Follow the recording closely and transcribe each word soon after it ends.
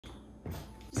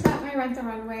my Rent the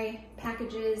Runway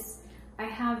packages. I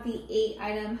have the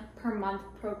 8-item per month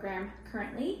program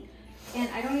currently, and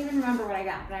I don't even remember what I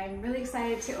got, but I'm really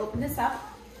excited to open this up.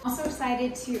 I'm also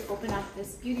excited to open up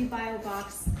this Beauty Bio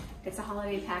box. It's a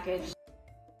holiday package.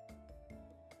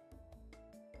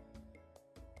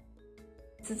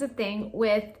 This is the thing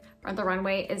with Rent the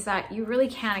Runway, is that you really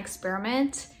can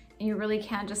experiment and you really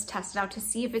can just test it out to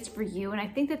see if it's for you. And I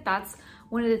think that that's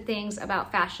one of the things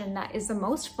about fashion that is the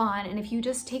most fun. And if you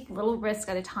just take little risks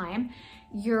at a time,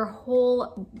 your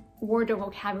whole wardrobe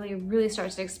vocabulary really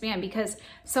starts to expand, because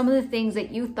some of the things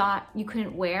that you thought you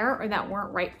couldn't wear or that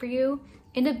weren't right for you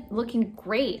end up looking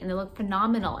great and they look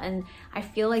phenomenal. And I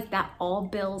feel like that all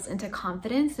builds into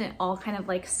confidence, and it all kind of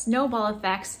like snowball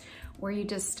effects where you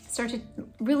just start to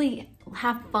really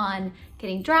have fun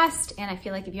getting dressed. And I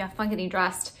feel like if you have fun getting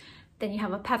dressed, then you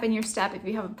have a pep in your step. If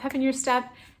you have a pep in your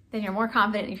step, then you're more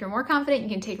confident. If you're more confident, you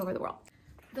can take over the world.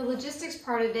 The logistics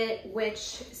part of it, which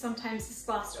sometimes is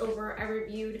glossed over, I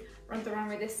reviewed Rent the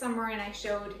Runway this summer and I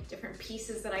showed different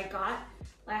pieces that I got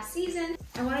last season.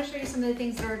 I want to show you some of the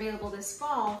things that are available this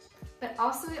fall, but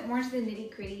also get more into the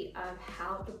nitty-gritty of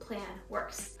how the plan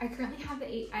works. I currently have the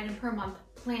 8-item per month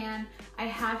plan. I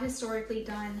have historically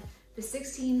done the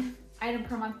 16-item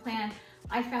per month plan.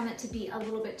 I found that to be a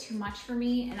little bit too much for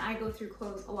me, and I go through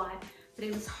clothes a lot, but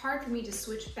it was hard for me to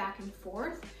switch back and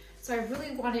forth. So I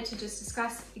really wanted to just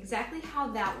discuss exactly how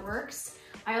that works.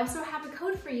 I also have a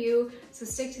code for you, so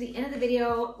stick to the end of the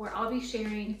video where I'll be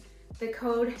sharing the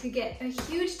code to get a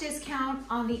huge discount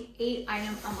on the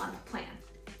 8-item a month plan,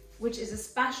 which is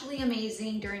especially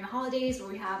amazing during the holidays where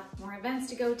we have more events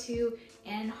to go to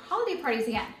and holiday parties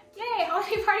again. Yay,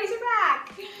 holiday parties are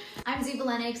back! I'm Ziva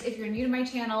Lennox. If you're new to my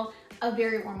channel, a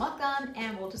very warm welcome,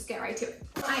 and we'll just get right to it.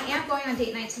 I am going on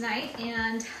date night tonight,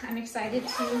 and I'm excited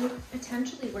to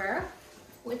potentially wear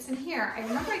what's in here. I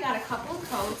remember I got a couple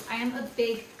of coats. I am a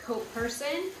big coat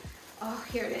person. Oh,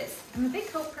 here it is. I'm a big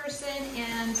coat person,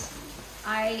 and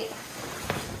I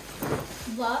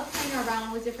love playing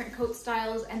around with different coat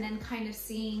styles and then kind of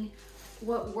seeing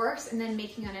what works and then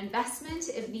making an investment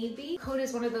if need be. Coat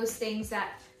is one of those things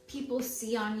that people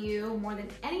see on you more than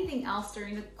anything else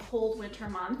during the cold winter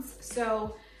months.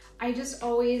 So I just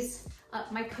always up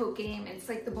my coat game. It's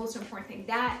like the most important thing.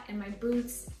 That and my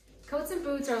boots. Coats and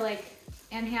boots are like,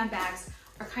 and handbags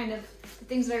are kind of the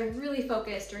things that I really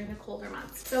focus during the colder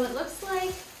months. So it looks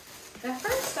like the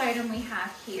first item we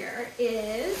have here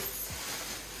is,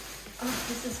 oh,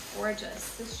 this is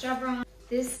gorgeous. This Chevron.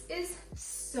 This is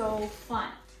so fun.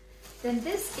 Then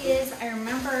this is, I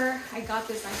remember I got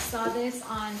this, I saw this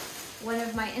on one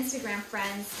of my Instagram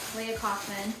friends, Leah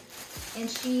Kaufman, and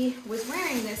she was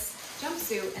wearing this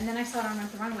jumpsuit, and then I saw it on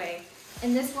Rent the Runway,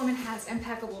 and this woman has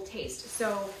impeccable taste.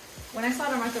 So when I saw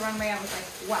it on Rent the Runway, I was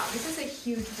like, wow, this is a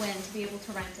huge win to be able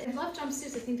to rent it. I love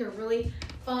jumpsuits. I think they're really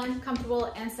fun,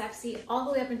 comfortable, and sexy all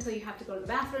the way up until you have to go to the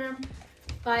bathroom.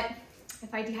 But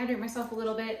if I dehydrate myself a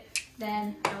little bit,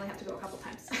 then I only have to go a couple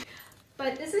times.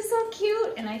 But this is so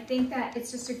cute, and I think that it's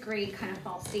just a great kind of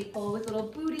fall staple with little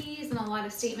booties and a lot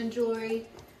of statement jewelry.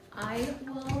 I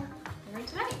will wear it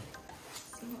tonight.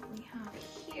 Let's see what we have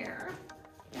here.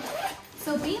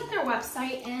 So being on their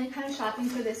website and kind of shopping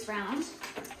for this round,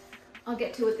 I'll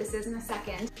get to what this is in a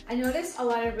second. I noticed a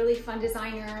lot of really fun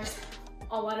designers,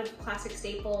 a lot of classic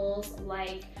staples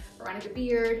like Veronica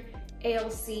Beard,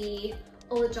 ALC,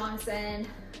 Ola Johnson,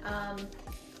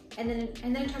 and then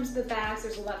in terms of the bags,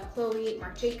 there's a lot of Chloe,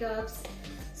 Marc Jacobs.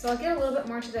 So I'll get a little bit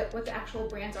more to what the actual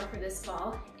brands are for this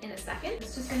fall in a second.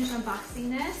 Let's just finish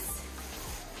unboxing this.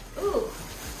 Ooh,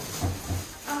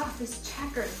 oh, this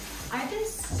checkers. I've been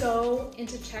so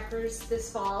into checkers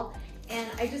this fall, and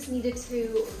I just needed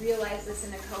to realize this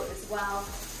in a coat as well.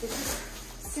 This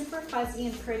is super fuzzy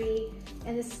and pretty,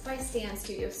 and this is by Stan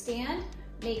Studio. Stan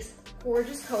makes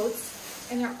gorgeous coats,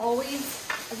 and they're always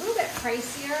a little bit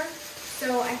pricier.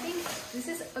 So I think this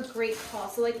is a great call.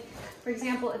 So like, for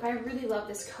example, if I really love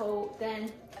this coat,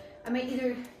 then I might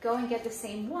either go and get the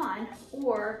same one,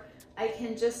 or I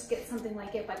can just get something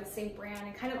like it by the same brand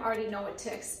and kind of already know what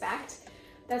to expect.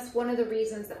 That's one of the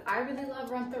reasons that I really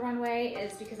love Rent the Runway,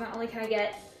 is because not only can I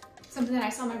get something that I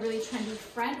saw my really trendy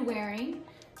friend wearing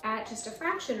at just a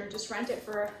fraction, or just rent it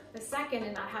for a second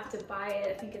and not have to buy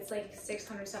it. I think it's like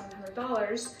 $600,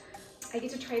 $700. I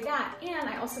get to try that, and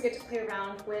I also get to play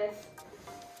around with,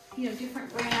 you know, different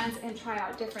brands and try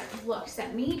out different looks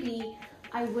that maybe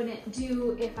I wouldn't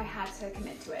do if I had to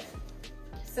commit to it.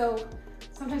 So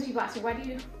sometimes people ask me, why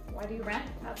do you rent?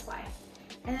 That's why.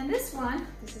 And then this one,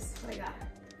 this is what I got,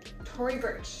 Tory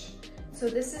Burch. So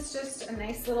this is just a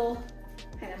nice little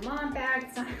kind of mom bag.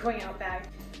 It's not a going out bag.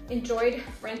 Enjoyed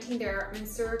renting their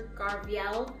Monsieur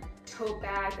Garviel tote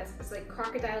bag that's like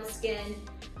crocodile skin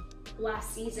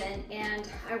last season, and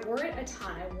I wore it a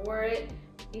ton. I wore it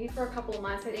maybe for a couple of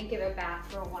months. I didn't give it back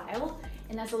for a while,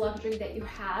 and that's a luxury that you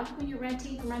have when you're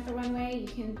renting from Rent the Runway. You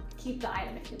can keep the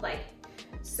item if you'd like.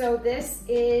 So this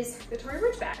is the Tory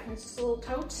Burch bag. It's just a little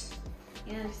tote,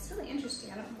 and it's really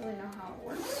interesting. I don't really know how it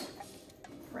works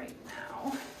right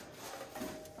now,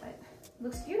 but it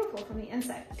looks beautiful from the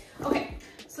inside. Okay,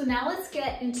 so now let's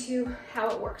get into how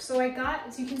it works. So I got,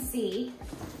 as you can see,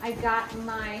 I got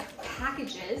my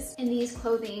packages in these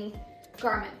clothing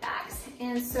garment bags.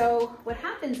 And so what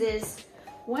happens is,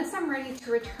 once I'm ready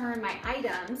to return my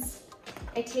items,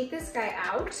 I take this guy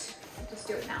out. I'll just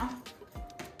do it now.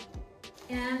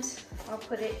 And I'll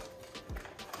put it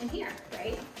in here,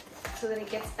 right? So that it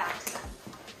gets back to them.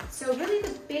 So really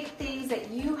the big things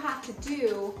that you have to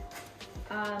do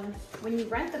when you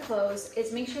rent the clothes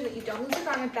is make sure that you don't lose your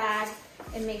garment bag,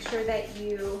 and make sure that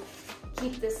you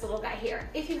keep this little guy here.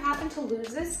 If you happen to lose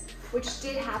this, which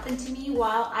did happen to me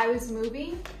while I was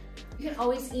moving, you can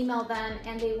always email them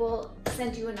and they will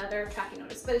send you another tracking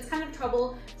notice. But it's kind of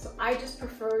trouble, so I just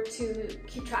prefer to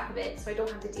keep track of it so I don't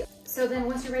have to deal. So then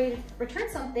once you're ready to return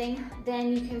something,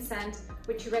 then you can send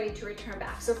what you're ready to return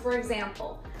back. So for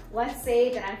example, let's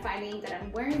say that I'm finding that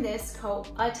I'm wearing this coat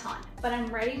a ton, but I'm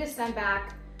ready to send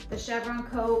back the Chevron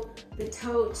coat, the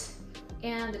tote,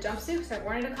 and the jumpsuit, so I've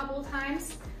worn it a couple of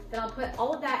times. Then I'll put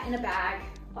all of that in a bag.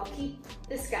 I'll keep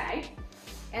this guy,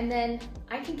 and then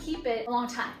I can keep it a long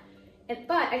time.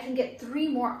 But I can get 3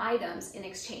 more items in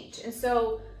exchange. And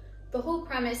so the whole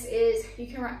premise is you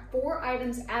can rent 4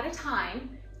 items at a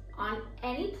time on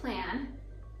any plan,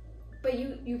 but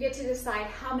you get to decide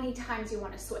how many times you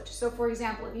want to switch. So for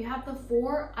example, if you have the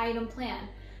 4 item plan,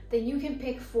 then you can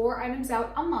pick 4 items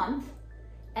out a month,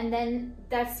 and then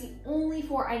that's the only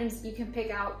 4 items you can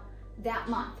pick out that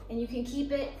month. And you can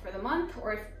keep it for the month,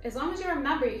 or as long as you're a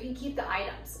member, you can keep the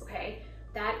items, okay?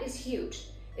 That is huge.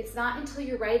 It's not until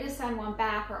you're ready to send one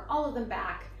back or all of them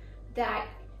back that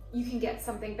you can get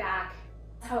something back.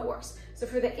 That's how it works. So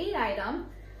for the 8 item,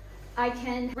 I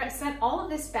can send all of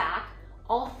this back,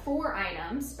 all 4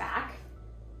 items back,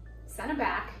 send them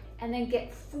back, and then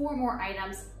get 4 more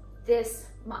items this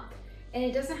month. And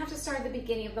it doesn't have to start at the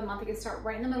beginning of the month. It can start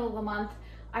right in the middle of the month.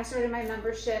 I started my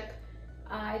membership,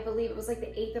 I believe it was like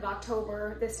the 8th of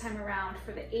October this time around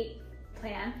for the 8th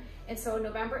plan. And so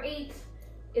November 8th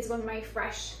is when my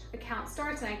fresh account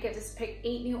starts, and I get to pick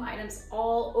 8 new items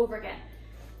all over again.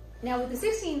 Now with the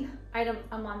 16 item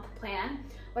a month plan,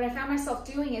 what I found myself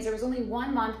doing is there was only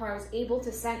 1 month where I was able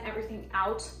to send everything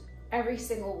out every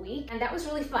single week, and that was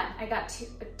really fun. I got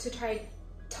to try a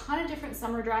ton of different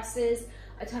summer dresses,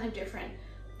 a ton of different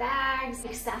bags,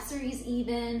 accessories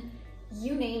even,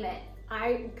 you name it.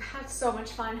 I had so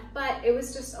much fun, but it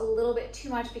was just a little bit too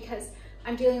much because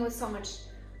I'm dealing with so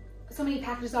many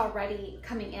packages already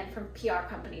coming in from PR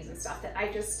companies and stuff that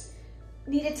I just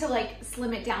needed to like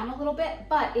slim it down a little bit.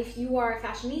 But if you are a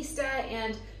fashionista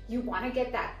and you want to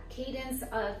get that cadence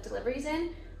of deliveries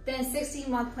in, then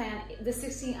 16-month plan, the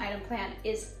 16 item plan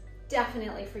is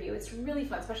definitely for you. It's really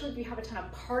fun, especially if you have a ton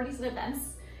of parties and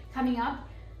events coming up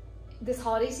this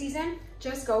holiday season.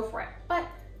 Just go for it. But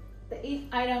the 8th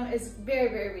item is very,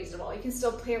 very reasonable. You can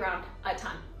still play around a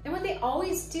ton. And what they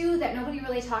always do that nobody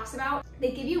really talks about,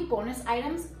 they give you bonus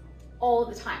items all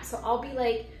the time. So I'll be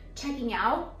like checking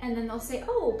out, and then they'll say,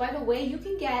 oh, by the way, you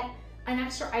can get an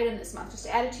extra item this month, just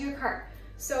add it to your cart.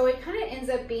 So it kind of ends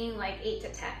up being like 8 to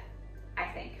 10, I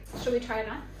think. Should we try it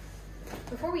on?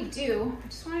 Before we do, I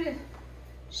just wanted to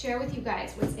share with you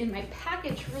guys what's in my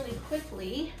package really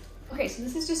quickly. Okay, so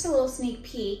this is just a little sneak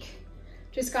peek.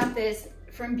 Just got this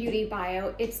from Beauty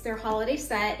Bio. It's their holiday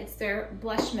set. It's their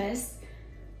Blush Miss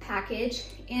package.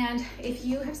 And if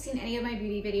you have seen any of my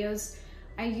beauty videos,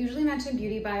 I usually mention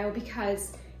Beauty Bio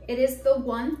because it is the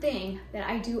one thing that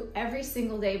I do every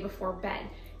single day before bed,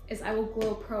 is I will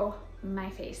Glow Pro my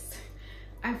face.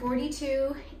 I'm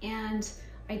 42 and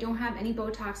I don't have any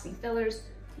Botox, any fillers,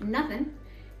 nothing.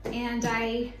 And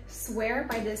I swear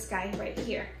by this guy right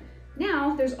here.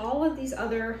 Now, there's all of these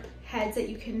other heads that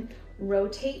you can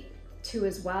rotate to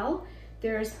as well.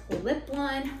 There's the lip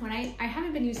one. When I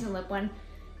haven't been using the lip one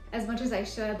as much as I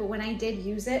should, but when I did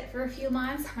use it for a few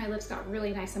months, my lips got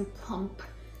really nice and plump.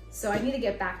 So I need to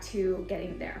get back to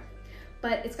getting there.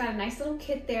 But it's got a nice little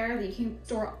kit there that you can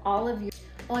store all of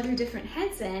your different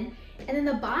heads in. And then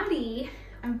the body,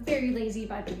 I'm very lazy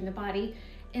about doing the body,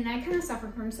 and I kind of suffer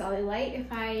from cellulite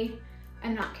if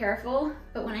I'm not careful.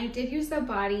 But when I did use the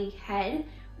body head,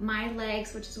 my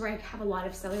legs, which is where I have a lot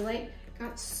of cellulite,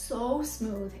 got so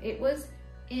smooth. It was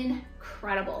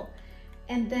incredible.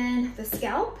 And then the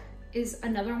scalp is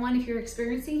another one. If you're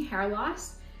experiencing hair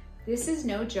loss, this is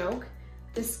no joke.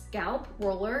 The scalp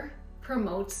roller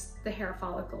promotes the hair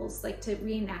follicles, like to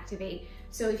reactivate.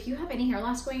 So if you have any hair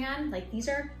loss going on, like these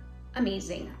are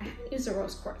amazing. I haven't used the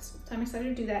rose quartz, so I'm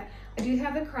excited to do that. I do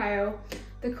have the cryo.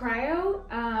 The cryo,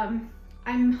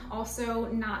 I'm also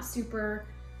not super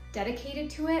dedicated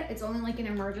to it. It's only like in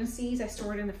emergencies. I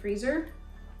store it in the freezer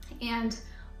and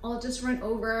I'll just run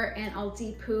over and I'll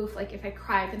de-poof, like if I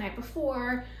cried the night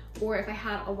before, or if I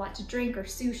had a lot to drink or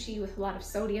sushi with a lot of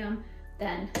sodium,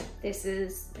 then this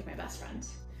is like my best friend.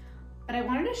 But I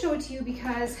wanted to show it to you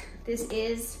because this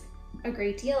is a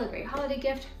great deal, a great holiday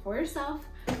gift for yourself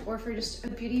or for just a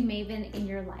beauty maven in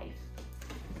your life.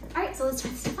 All right, so let's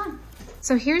try this stuff on.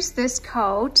 So here's this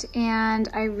coat, and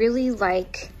I really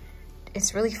like,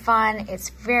 it's really fun. It's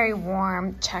very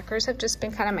warm. Checkers have just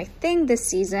been kind of my thing this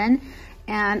season,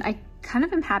 and I kind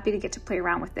of am happy to get to play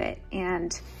around with it.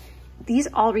 And these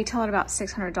all retail at about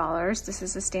 $600. This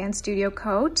is a Stan Studio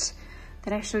coat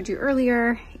that I showed you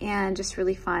earlier, and just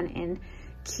really fun and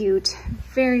cute,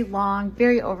 very long,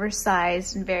 very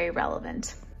oversized, and very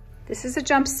relevant. This is a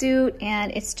jumpsuit,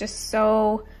 and it's just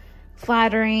so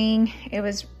flattering. It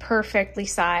was perfectly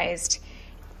sized,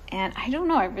 and I don't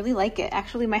know, I really like it.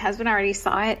 Actually, my husband already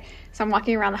saw it, so I'm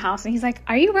walking around the house and he's like,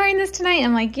 "Are you wearing this tonight?"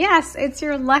 I'm like, "Yes, it's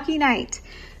your lucky night."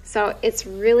 So it's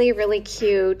really, really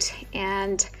cute,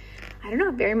 and I don't know,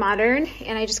 very modern,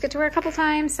 and I just get to wear it a couple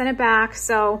times, send it back,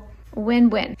 so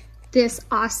win-win. This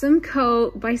awesome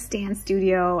coat by Stan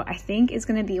Studio, I think is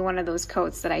gonna be one of those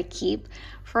coats that I keep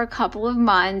for a couple of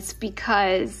months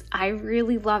because I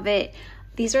really love it.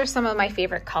 These are some of my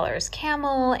favorite colors,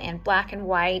 camel and black and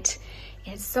white.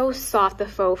 It's so soft, the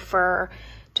faux fur,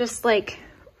 just like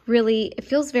really, it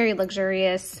feels very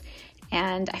luxurious,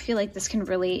 and I feel like this can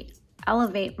really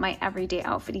elevate my everyday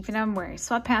outfit. Even if I'm wearing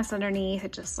sweatpants underneath,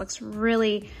 it just looks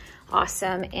really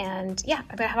awesome. And yeah,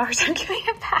 I'm gonna have a hard time giving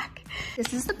it back.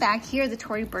 This is the bag here, the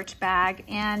Tory Burch bag,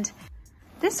 and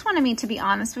this one, I mean, to be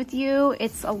honest with you,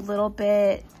 it's a little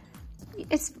bit,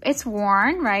 it's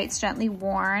worn, right? It's gently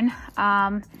worn.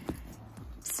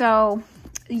 So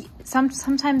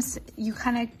sometimes you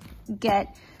kind of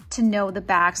get to know the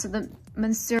bag. So the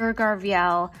Monsieur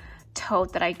Garviel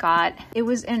tote that I got, it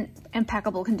was in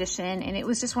impeccable condition, and it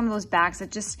was just one of those bags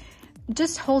that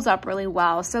just holds up really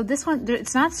well. So this one,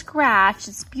 it's not scratched,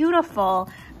 it's beautiful,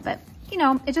 but you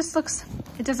know, it just looks,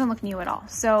 it doesn't look new at all.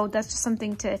 So that's just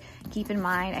something to keep in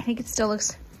mind. I think it still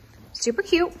looks super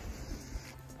cute,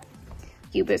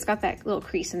 but it's got that little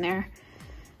crease in there.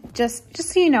 Just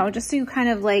so you know, just so you kind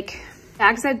of like,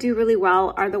 bags that do really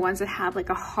well are the ones that have like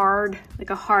a hard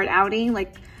outing,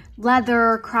 like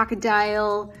leather,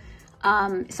 crocodile,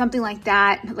 something like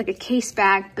that, like a case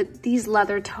bag. But these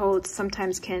leather totes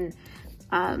sometimes can,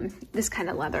 this kind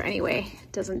of leather anyway,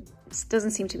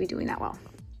 doesn't seem to be doing that well.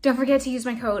 Don't forget to use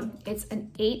my code. It's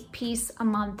an 8-piece a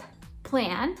month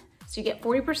plan, so you get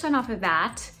 40% off of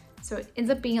that. So it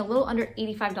ends up being a little under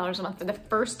 $85 a month for the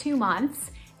first 2 months,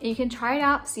 and you can try it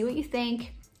out, see what you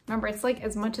think. Remember, it's like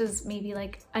as much as maybe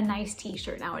like a nice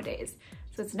t-shirt nowadays.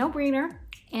 So it's a no-brainer,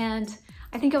 and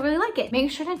I think you'll really like it.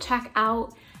 Make sure to check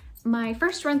out my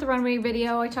first Rent the Runway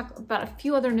video. I talked about a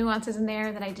few other nuances in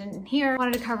there that I didn't hear. I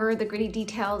wanted to cover the gritty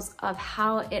details of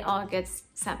how it all gets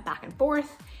sent back and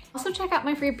forth. Also check out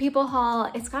my Free People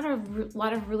haul. It's got a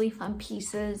lot of really fun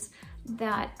pieces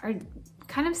that are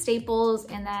kind of staples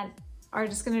and that are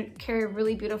just gonna carry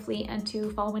really beautifully into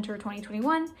fall winter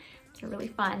 2021. They're really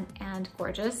fun and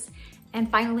gorgeous.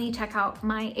 And finally, check out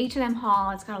my H&M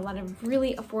haul. It's got a lot of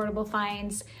really affordable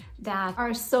finds that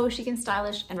are so chic and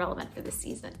stylish and relevant for this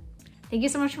season. Thank you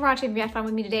so much for watching. If you had fun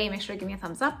with me today, make sure to give me a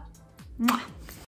thumbs up. Mwah.